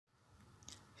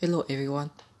Hello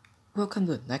everyone, welcome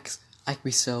to the next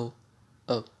episode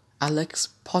of Alex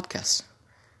Podcast.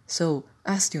 So,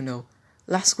 as you know,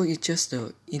 last week is just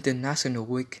the International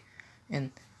Week,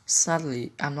 and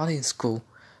sadly, I'm not in school.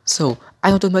 So, I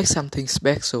want to make something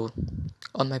special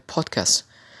on my podcast.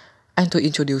 I want to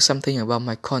introduce something about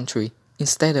my country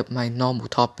instead of my normal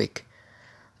topic,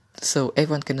 so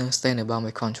everyone can understand about my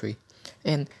country.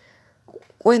 And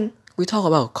when we talk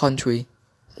about country,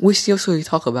 we usually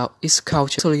talk about its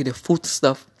culture, especially the food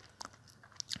stuff.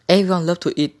 Everyone love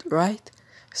to eat, right?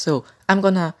 So I'm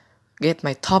gonna get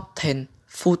my top 10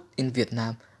 food in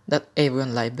Vietnam that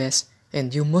everyone like best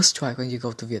and you must try when you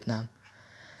go to Vietnam.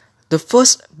 The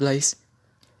first place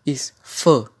is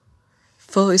pho.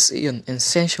 Pho is an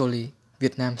essentially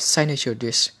Vietnam's signature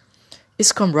dish.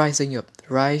 It's comprising of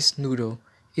rice noodle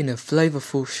in a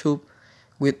flavorful soup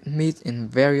with meat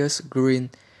and various green,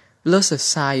 plus a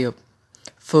side of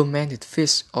fermented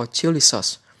fish or chili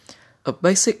sauce. A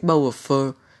basic bowl of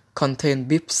pho contains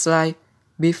beef slice,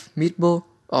 beef meatball,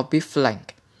 or beef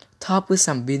flank, topped with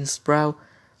some bean sprout,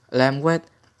 lamb wet,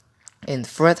 and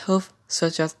fresh herbs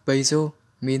such as basil,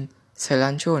 mint,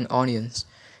 cilantro, and onions.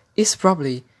 It's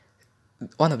probably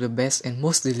one of the best and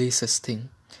most delicious thing.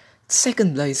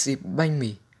 Second place is banh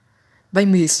mi. Banh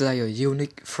mi is like a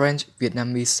unique French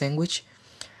Vietnamese sandwich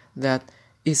that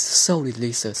is so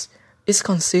delicious. It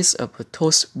consists of a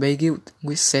toast bagel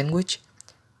with sandwich,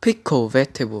 pickled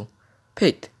vegetable,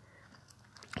 pig,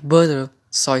 butter,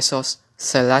 soy sauce,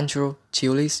 cilantro,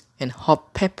 chilies, and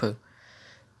hot pepper.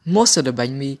 Most of the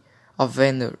banh mi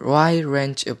offend a wide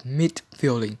range of meat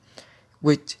filling,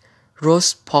 with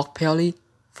roast pork belly,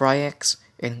 fried eggs,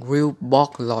 and grilled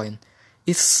pork loin.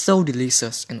 It's so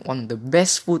delicious and one of the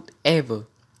best food ever.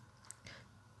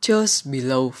 Just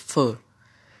below pho.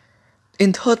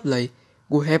 In third place,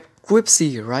 we have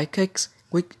crispy rice cakes,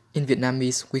 which in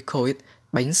Vietnamese we call it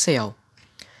bánh xèo.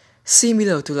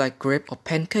 Similar to like crepe or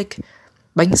pancake,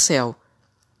 bánh xèo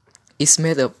is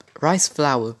made of rice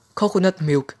flour, coconut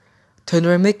milk,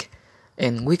 turmeric,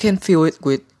 and we can fill it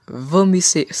with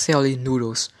vermicelli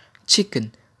noodles,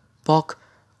 chicken, pork,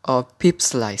 or pig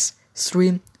slice,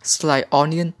 shrimp, sliced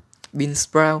onion, bean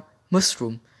sprout,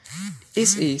 mushroom.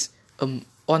 It is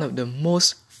one of the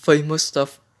most famous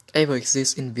stuff ever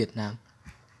exists in Vietnam.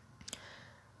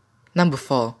 Number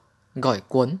 4. Gỏi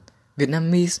cuốn,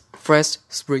 Vietnamese fresh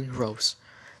spring rolls.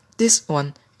 This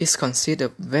one is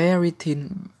considered very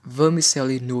thin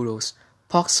vermicelli noodles,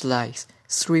 pork slice,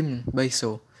 shrimp, and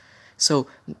basil. So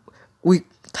we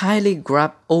tightly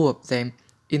grab all of them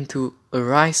into a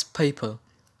rice paper,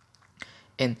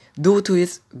 and due to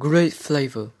its great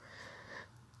flavor,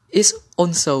 it's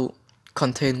also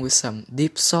contained with some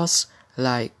dip sauce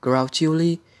like ground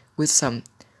chili with some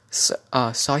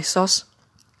soy sauce.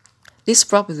 This is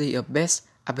probably a best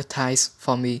appetizer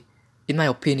for me, in my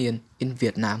opinion, in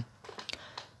Vietnam.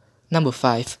 Number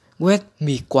 5. We have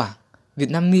mì Quảng,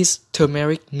 Vietnamese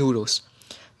turmeric noodles.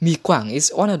 Mì Quảng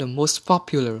is one of the most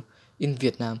popular in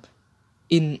Vietnam,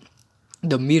 in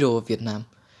the middle of Vietnam.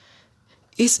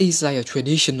 It is like a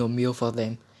traditional meal for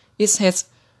them. It has,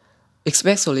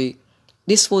 especially,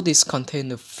 this food is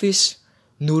contained of fish,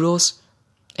 noodles,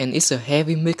 and it's a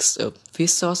heavy mix of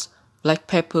fish sauce, black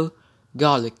pepper,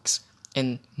 garlic,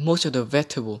 and most of the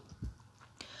vegetable.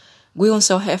 We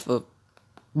also have a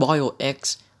boiled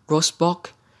eggs, roast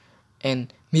pork,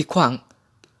 and mì Quảng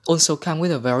also come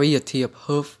with a variety of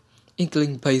herbs,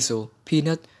 including basil,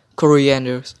 peanut,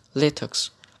 coriander,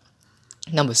 lettuce.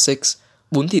 Number 6.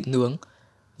 Bún thịt nướng,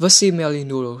 vermicelli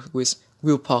noodles with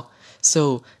grilled pork.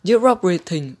 So you probably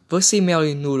think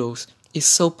vermicelli noodles is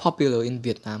so popular in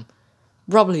Vietnam.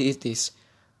 Probably it is.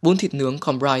 Bún thịt nướng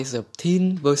comprises of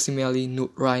thin vermicelli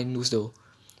rice noodle,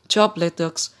 chopped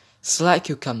lettuce, sliced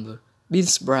cucumber, bean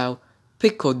sprout,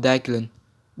 pickled daikon,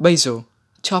 basil,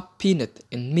 chopped peanut,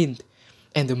 and mint.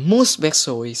 And the most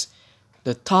special is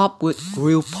the top with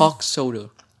grilled pork shoulder.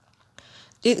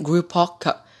 This grilled pork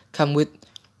come with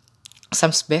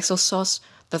some special sauce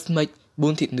that make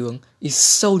bún thịt nướng is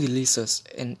so delicious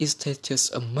and it tastes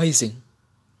just amazing.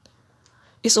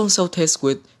 It also tastes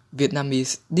with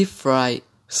Vietnamese deep fried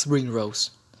spring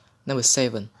rolls. Number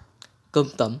 7.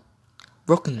 Cơm tấm,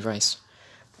 broken rice.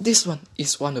 This one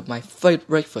is one of my favorite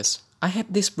breakfasts. I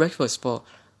have this breakfast for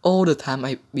all the time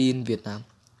I be in Vietnam.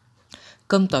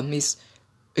 Cơm tấm is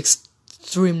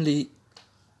extremely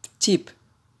cheap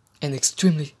and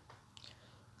extremely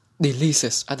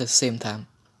delicious at the same time.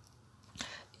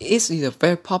 It is a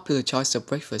very popular choice of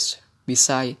breakfast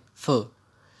beside pho.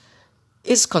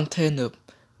 It contains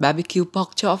barbecue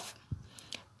pork chop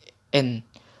and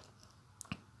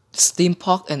steamed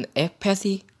pork and egg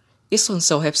patty. It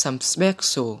also has some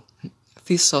special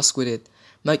fish sauce with it,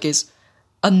 make it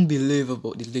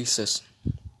unbelievable delicious.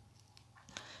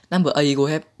 Number 8,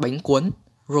 we have bánh cuốn,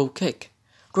 roll cake.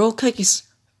 Roll cake is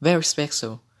very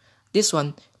special. This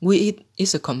one we eat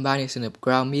is a combination of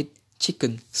ground meat,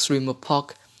 chicken, shrimp or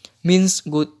pork, minced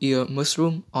good ear,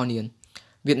 mushroom, onion,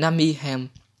 Vietnamese ham,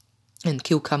 and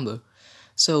cucumber.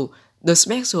 So the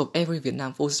special of every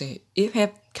Vietnam food is it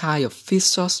have kind of fish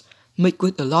sauce made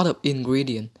with a lot of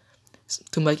ingredients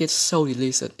to make it so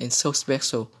delicious and so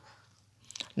special.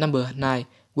 Number 9,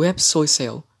 we have xôi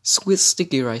xéo, sweet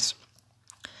sticky rice.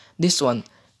 This one,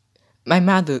 my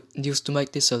mother used to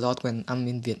make this a lot when I'm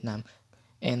in Vietnam,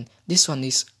 and this one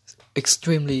is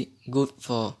extremely good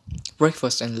for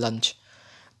breakfast and lunch.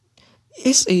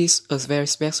 It is a very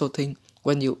special thing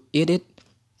when you eat it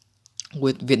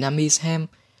with Vietnamese ham,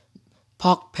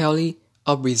 pork belly,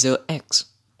 or preserved eggs.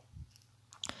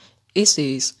 It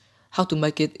is how to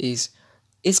make it is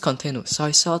it contains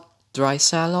soy sauce, dry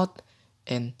salad,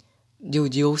 and you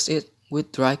use it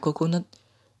with dry coconut,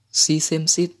 sesame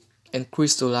seed, and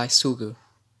crystallized sugar.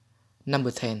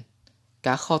 Number 10,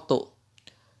 cá kho tộ,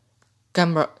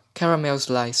 caramel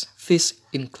sliced fish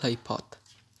in clay pot.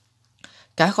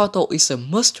 Cá kho tộ is a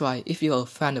must try if you are a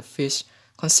fan of fish,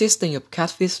 consisting of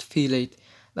catfish fillet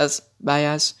that's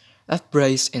biased,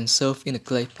 braised and served in a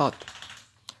clay pot.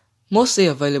 Mostly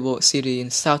available city in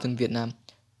southern Vietnam,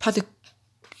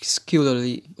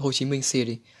 particularly Ho Chi Minh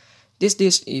City. This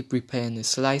dish is prepared by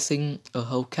slicing a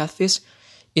whole catfish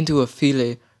into a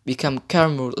fillet, become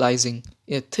caramelizing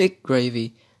in a thick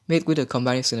gravy made with a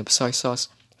combination of soy sauce,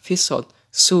 fish salt,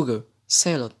 sugar,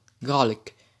 salad,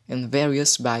 garlic, and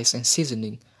various spices and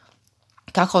seasoning.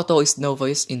 Cá kho tộ is known for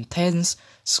its intense,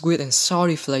 sweet and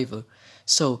salty flavor,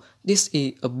 so this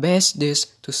is a best dish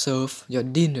to serve your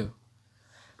dinner.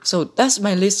 So that's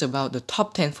my list about the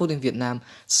top 10 food in Vietnam.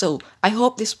 So I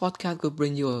hope this podcast will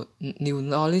bring you a new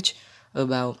knowledge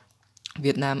about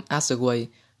Vietnam as a way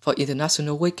for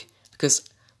International Week, because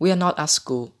we are not at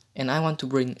school and I want to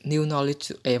bring new knowledge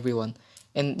to everyone.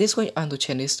 And this way I want to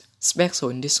change it special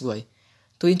in this way,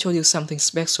 to introduce something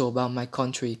special about my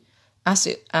country. As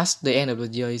the end of the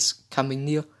year is coming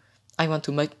near, I want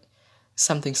to make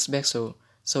something special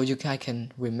so you guys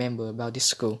can remember about this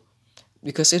school.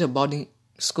 Because it's a boarding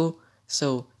school,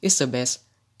 so it's the best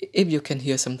if you can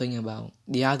hear something about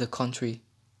the other country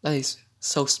that is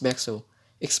so special,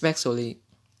 especially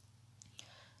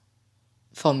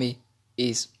for me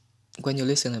is when you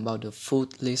listen about the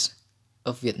food list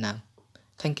of Vietnam.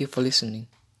 Thank you for listening.